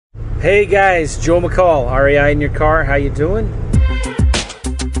Hey guys, Joe McCall, REI in your car. How you doing?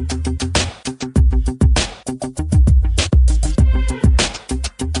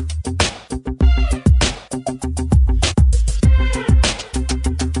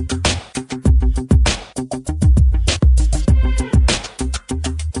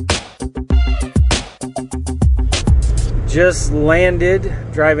 Just landed,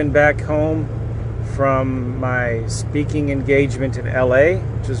 driving back home from my speaking engagement in LA,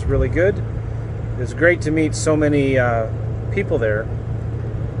 which is really good. It was great to meet so many people there.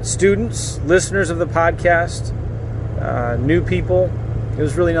 Students, listeners of the podcast, new people. It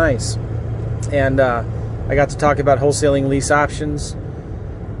was really nice. And I got to talk about wholesaling lease options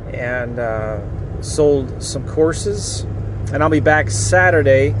and sold some courses. And I'll be back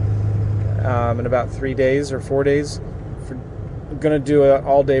Saturday in about 3 days or 4 days. I'm going to do an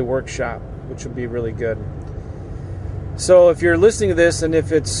all-day workshop, which will be really good. So if you're listening to this, and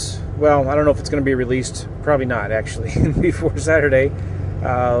if it's, well, I don't know if it's going to be released. Probably not, actually, before Saturday.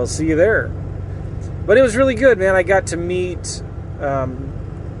 I'll see you there. But it was really good, man. I got to meet,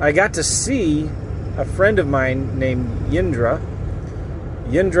 I got to see a friend of mine named Yindra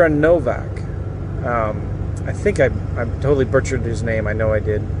Novak. I think I totally butchered his name. I know I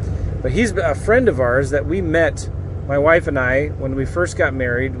did. But he's a friend of ours that we met. My wife and I, when we first got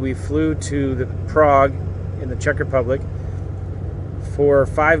married, we flew to Prague in the Czech Republic for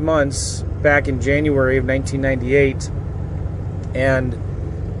 5 months back in January of 1998. And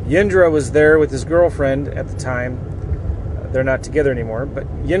Yindra was there with his girlfriend at the time. They're not together anymore, but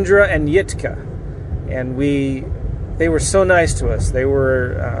Yindra and Yitka. And they were so nice to us. They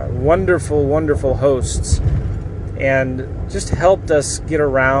were wonderful, wonderful hosts and just helped us get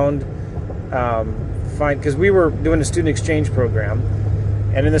around, because we were doing a student exchange program,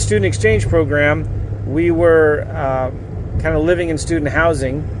 and in the student exchange program we were kind of living in student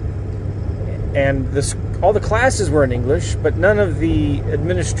housing, and all the classes were in English, but none of the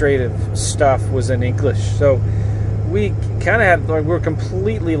administrative stuff was in English. So we kind of we were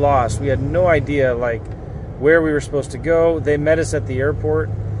completely lost. We had no idea where we were supposed to go. They met us at the airport.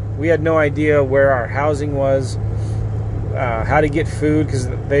 We had no idea where our housing was, how to get food, because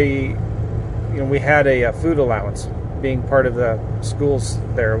we had a food allowance being part of the schools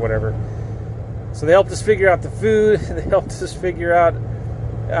there or whatever. So they helped us figure out the food. They helped us figure out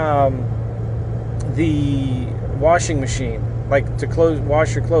the washing machine, to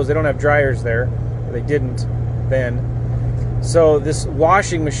wash your clothes. They don't have dryers there. Or they didn't then. So this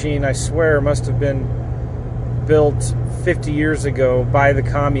washing machine, I swear, must have been built 50 years ago by the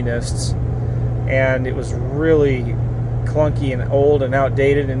communists. And it was really clunky and old and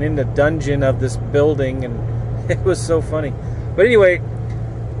outdated and in the dungeon of this building, and it was so funny. But anyway,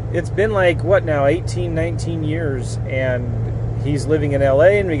 it's been 18, 19 years, and he's living in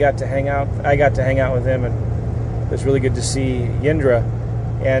LA, and we got to hang out. I got to hang out with him, and it was really good to see Yindra.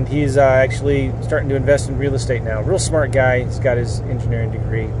 And he's actually starting to invest in real estate now. Real smart guy. He's got his engineering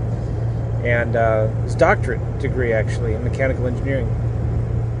degree and his doctorate degree, actually, in mechanical engineering.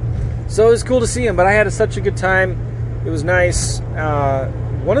 So it was cool to see him, but I had such a good time. It was nice.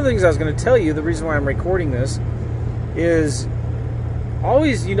 One of the things I was going to tell you, the reason why I'm recording this, is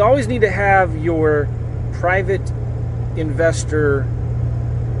you always need to have your private investor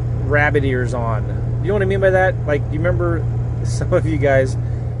rabbit ears on. You know what I mean by that? You remember some of you guys,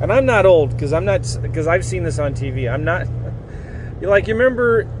 and I'm not old because I've seen this on TV. I'm not. You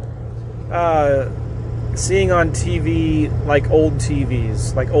remember seeing on TV old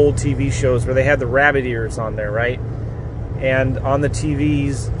TVs, old TV shows where they had the rabbit ears on there, right? And on the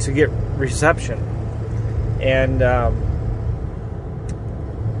TVs to get reception. And I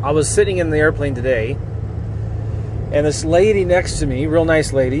was sitting in the airplane today, and this lady next to me, real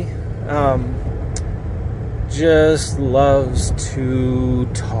nice lady, just loves to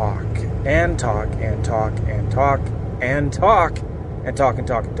talk and talk and talk and talk and talk and talk and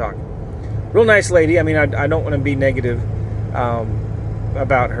talk and talk. Real nice lady. I mean, I don't want to be negative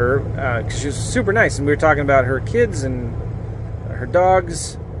about her, because she's super nice, and we were talking about her kids and her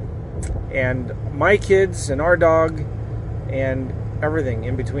dogs and my kids and our dog and everything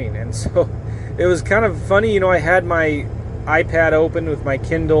in between. And so it was kind of funny. I had my iPad open with my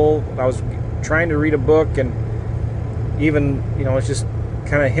Kindle. I was trying to read a book, and even, it's just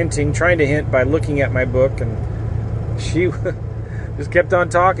kind of trying to hint by looking at my book, and she just kept on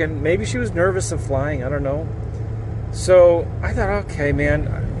talking. Maybe she was nervous of flying. I don't know. So I thought, okay, man,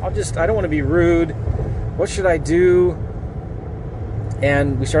 I don't want to be rude. What should I do?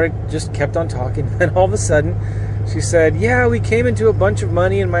 And we just kept on talking. And all of a sudden, she said, yeah, we came into a bunch of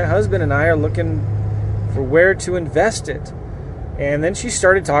money, and my husband and I are looking for where to invest it. And then she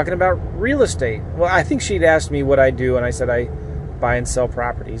started talking about real estate. Well, I think she'd asked me what I do, and I said I buy and sell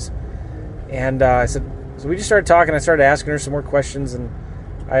properties. And I said, so we just started talking. I started asking her some more questions, and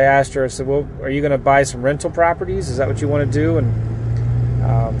I asked her, I said, well, are you going to buy some rental properties? Is that what you want to do?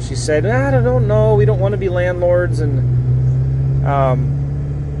 And she said, I don't know. We don't want to be landlords. And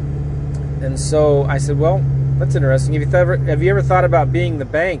so I said, well, that's interesting. Have you ever thought about being the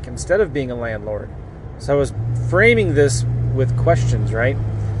bank instead of being a landlord? So I was framing this with questions, right?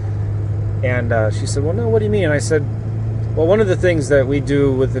 And she said, well, no, what do you mean? And I said, well, one of the things that we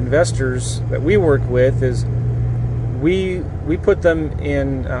do with investors that we work with is we put them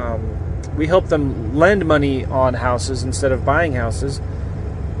in, we help them lend money on houses instead of buying houses.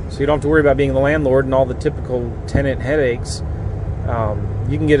 So you don't have to worry about being the landlord and all the typical tenant headaches.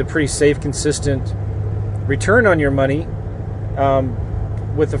 You can get a pretty safe, consistent return on your money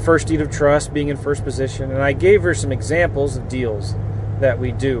with the first deed of trust being in first position. And I gave her some examples of deals that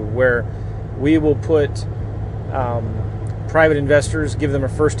we do where we will put private investors, give them a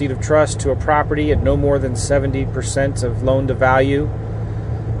first deed of trust to a property at no more than 70% of loan to value.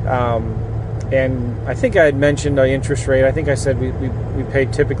 And I think I had mentioned the interest rate. I think I said we pay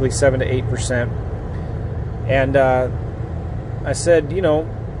typically 7 to 8%. And I said, you know,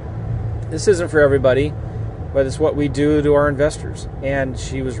 this isn't for everybody, but it's what we do to our investors. And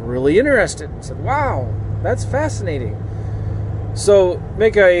she was really interested and said, wow, that's fascinating. So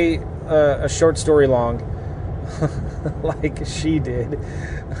make a short story long, like she did,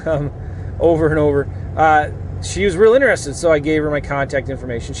 over and over. She was real interested, so I gave her my contact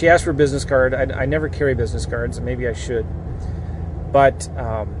information. She asked for a business card. I never carry business cards, and maybe I should. But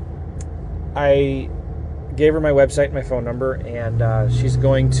I gave her my website and my phone number, and she's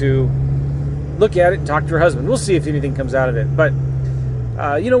going to look at it and talk to her husband. We'll see if anything comes out of it. But,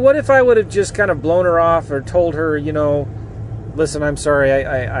 you know, what if I would have just kind of blown her off or told her, you know, listen, I'm sorry,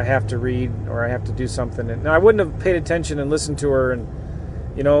 I have to read or I have to do something. And I wouldn't have paid attention and listened to her,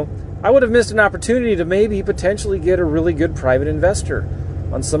 and, you know, I would have missed an opportunity to maybe potentially get a really good private investor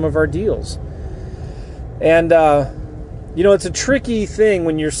on some of our deals. And you know, it's a tricky thing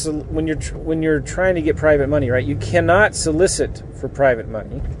when you're trying to get private money, right? You cannot solicit for private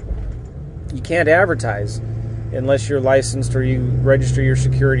money. You can't advertise unless you're licensed or you register your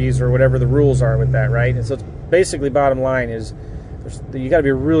securities or whatever the rules are with that, right? And so it's basically, bottom line is you got to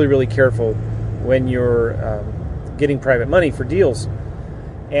be really, really careful when you're getting private money for deals.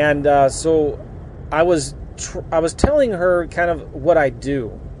 And so I was telling her kind of what I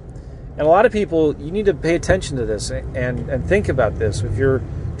do. And a lot of people, you need to pay attention to this and think about this if you're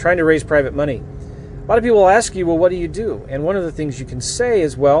trying to raise private money. A lot of people will ask you, well, what do you do? And one of the things you can say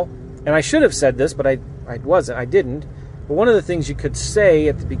is, well, and I should have said this, but I didn't. But one of the things you could say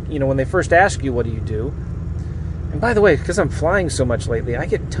at the, you know, when they first ask you, what do you do? And by the way, because I'm flying so much lately, I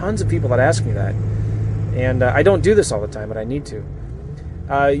get tons of people that ask me that. And I don't do this all the time, but I need to.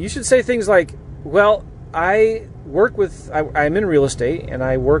 You should say things like, well, I'm in real estate, and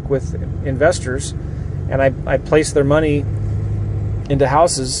I work with investors, and I place their money into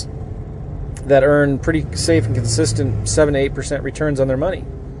houses that earn pretty safe and consistent 7 to 8% returns on their money.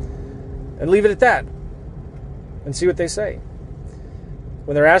 And leave it at that and see what they say.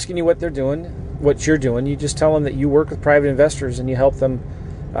 When they're asking you what they're doing, what you're doing, you just tell them that you work with private investors and you help them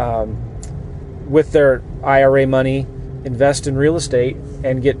with their IRA money invest in real estate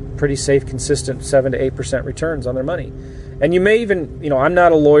and get pretty safe, consistent 7 to 8% returns on their money. And you may even, you know, I'm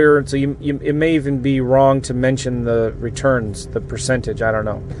not a lawyer, so it may even be wrong to mention the returns, the percentage, I don't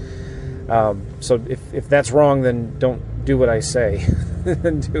know. So if that's wrong, then don't do what I say.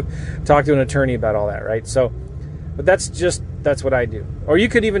 Talk to an attorney about all that, right? So, but that's what I do. Or you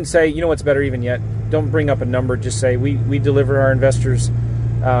could even say, you know what's better even yet? Don't bring up a number, just say we deliver our investors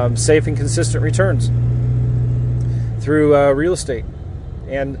safe and consistent returns through real estate.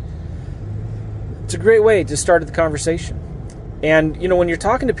 And it's a great way to start the conversation. And, you know, when you're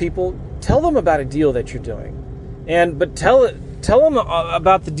talking to people, tell them about a deal that you're doing. But tell them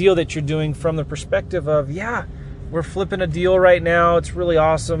about the deal that you're doing from the perspective of, yeah, we're flipping a deal right now. It's really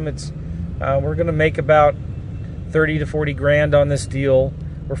awesome. We're going to make about 30 to 40 grand on this deal.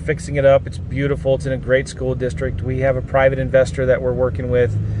 We're fixing it up. It's beautiful. It's in a great school district. We have a private investor that we're working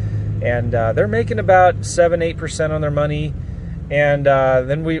with, and they're making about 7-8% on their money. And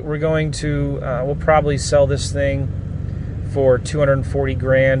then we're going to we'll probably sell this thing for 240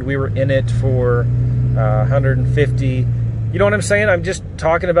 grand. We were in it for 150. You know what I'm saying? I'm just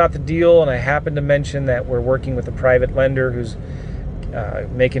talking about the deal, and I happen to mention that we're working with a private lender who's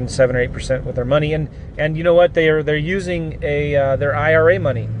making 7 or 8% with their money. And you know what? They're using their IRA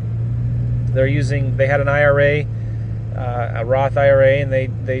money. They had an IRA a Roth IRA, and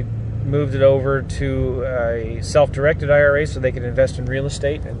they moved it over to a self-directed IRA so they can invest in real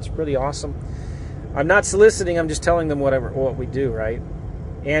estate, and it's pretty awesome. I'm not soliciting, I'm just telling them what we do, right?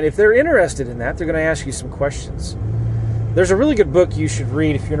 And if they're interested in that, they're going to ask you some questions. There's a really good book you should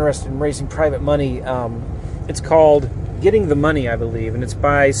read if you're interested in raising private money. It's called Getting the Money, I believe, and it's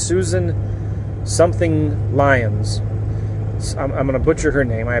by Susan something Lyons. I'm going to butcher her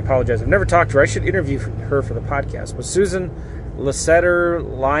name. I apologize. I've never talked to her. I should interview her for the podcast. But Susan Lasseter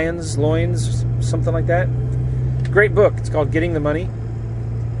Lyons, something like that. Great book. It's called Getting the Money.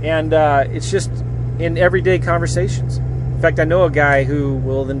 And it's just in everyday conversations. In fact, I know a guy who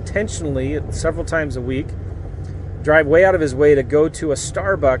will intentionally, several times a week, drive way out of his way to go to a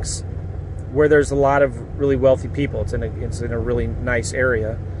Starbucks where there's a lot of really wealthy people. It's in a really nice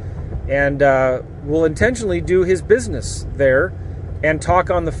area. And will intentionally do his business there and talk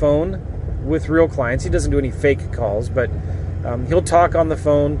on the phone with real clients. He doesn't do any fake calls, but he'll talk on the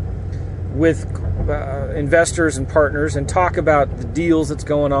phone with investors and partners and talk about the deals that's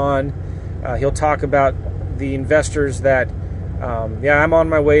going on. He'll talk about the investors that, I'm on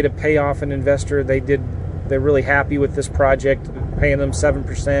my way to pay off an investor. They're really happy with this project, paying them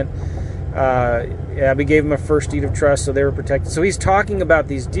 7%. We gave them a first deed of trust, so they were protected. So he's talking about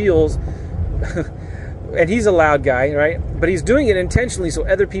these deals, and he's a loud guy, right? But he's doing it intentionally so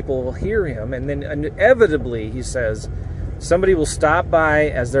other people will hear him, and then inevitably, he says, somebody will stop by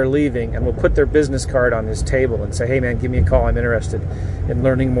as they're leaving and will put their business card on his table and say, hey man, give me a call, I'm interested in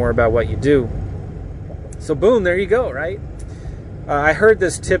learning more about what you do. So boom, there you go, right? I heard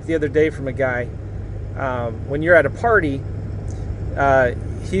this tip the other day from a guy. When you're at a party,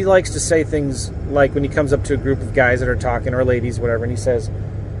 he likes to say things like when he comes up to a group of guys that are talking, or ladies, whatever, and he says,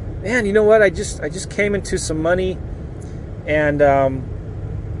 man, you know what, I just came into some money, and I'm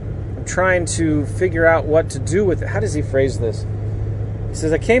trying to figure out what to do with it. How does he phrase this? He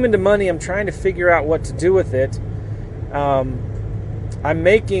says, I came into money, I'm trying to figure out what to do with it. I'm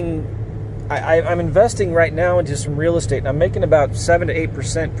investing right now into some real estate, and I'm making about 7 to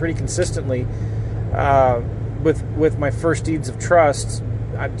 8% pretty consistently with my first deeds of trust.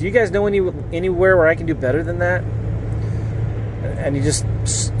 Do you guys know anywhere where I can do better than that? And he just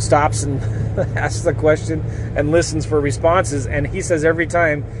stops and asks the question and listens for responses. And he says every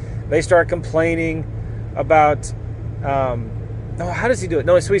time they start complaining about, how does he do it?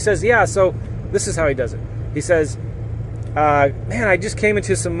 No, so he says, so this is how he does it. He says, man, I just came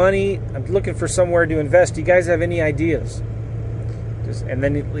into some money. I'm looking for somewhere to invest. Do you guys have any ideas? And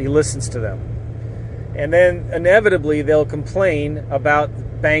then he listens to them. And then inevitably they'll complain about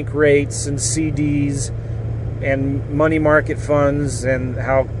bank rates and CDs and money market funds and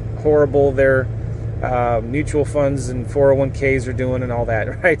how horrible their mutual funds and 401ks are doing and all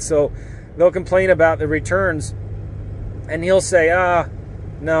that, right? So they'll complain about the returns, and he'll say,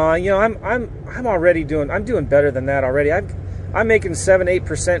 no, I'm already I'm doing better than that already. I'm making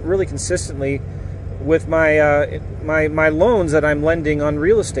 7-8% really consistently with my loans that I'm lending on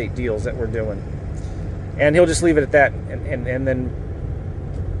real estate deals that we're doing. And he'll just leave it at that and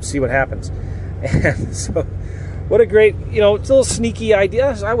then see what happens. And so what a great, it's a little sneaky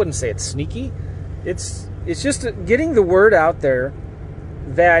idea. I wouldn't say it's sneaky. It's just getting the word out there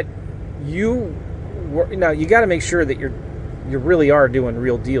that you got to make sure that you really are doing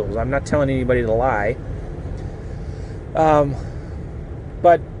real deals. I'm not telling anybody to lie.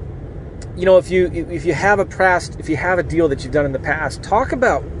 But if you have a deal that you've done in the past, talk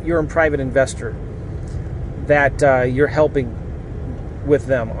about your private investor that you're helping with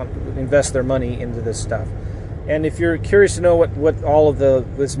them invest their money into this stuff. And if you're curious to know what all of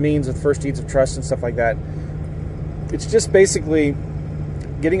this means with first deeds of trust and stuff like that, it's just basically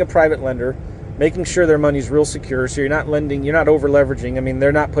getting a private lender, making sure their money's real secure, so you're not over leveraging. I mean,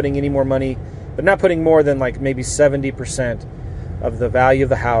 they're not putting any more money, but not putting more than like maybe 70% of the value of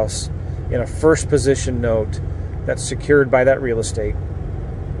the house in a first position note that's secured by that real estate.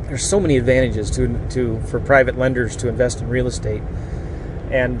 There's so many advantages for private lenders to invest in real estate.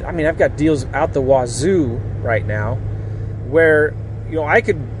 And I mean, I've got deals out the wazoo right now where, I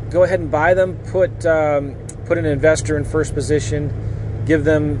could go ahead and buy them, put an investor in first position, give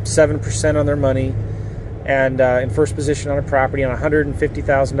them 7% on their money, and in first position on a property on a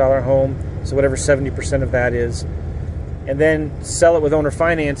 $150,000 home, so whatever 70% of that is, and then sell it with owner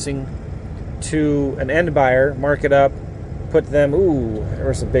financing to an end buyer, mark it up, put them, there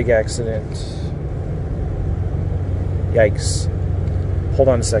was a big accident. Yikes. Hold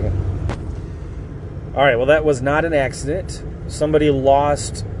on a second. All right, well, that was not an accident. Somebody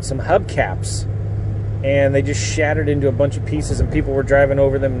lost some hubcaps and they just shattered into a bunch of pieces, and people were driving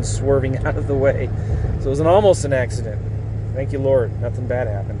over them and swerving out of the way. So it was almost an accident. Thank you, Lord. Nothing bad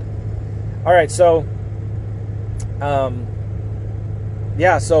happened. All right, so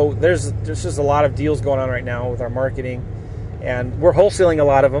yeah, so there's just a lot of deals going on right now with our marketing, and we're wholesaling a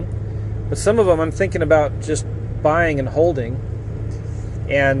lot of them, but some of them I'm thinking about just buying and holding,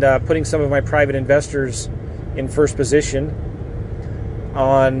 and putting some of my private investors in first position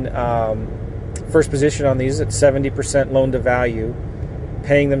on these at 70% loan to value,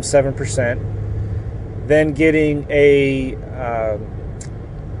 paying them 7%, then getting a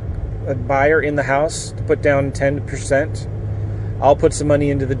buyer in the house to put down 10%. I'll put some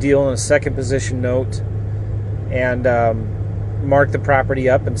money into the deal in a second position note and mark the property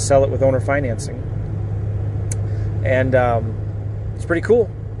up and sell it with owner financing. And it's pretty cool.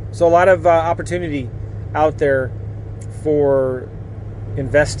 So a lot of opportunity out there for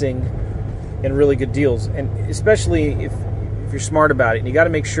investing in really good deals, and especially if you're smart about it. And you got to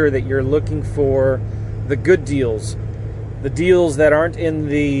make sure that you're looking for the good deals, the deals that aren't in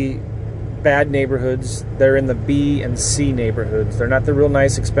the bad neighborhoods. They're in the B and C neighborhoods. They're not the real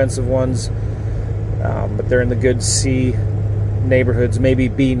nice expensive ones, but they're in the good C neighborhoods, maybe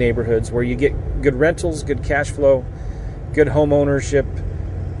B neighborhoods, where you get good rentals, good cash flow, good home ownership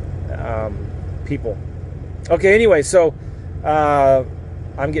people. Okay, anyway, so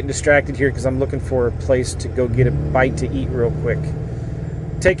I'm getting distracted here because I'm looking for a place to go get a bite to eat real quick.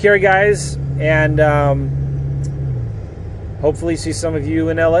 Take care, guys, and hopefully see some of you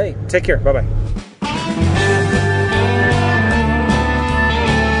in LA. Take care. Bye-bye.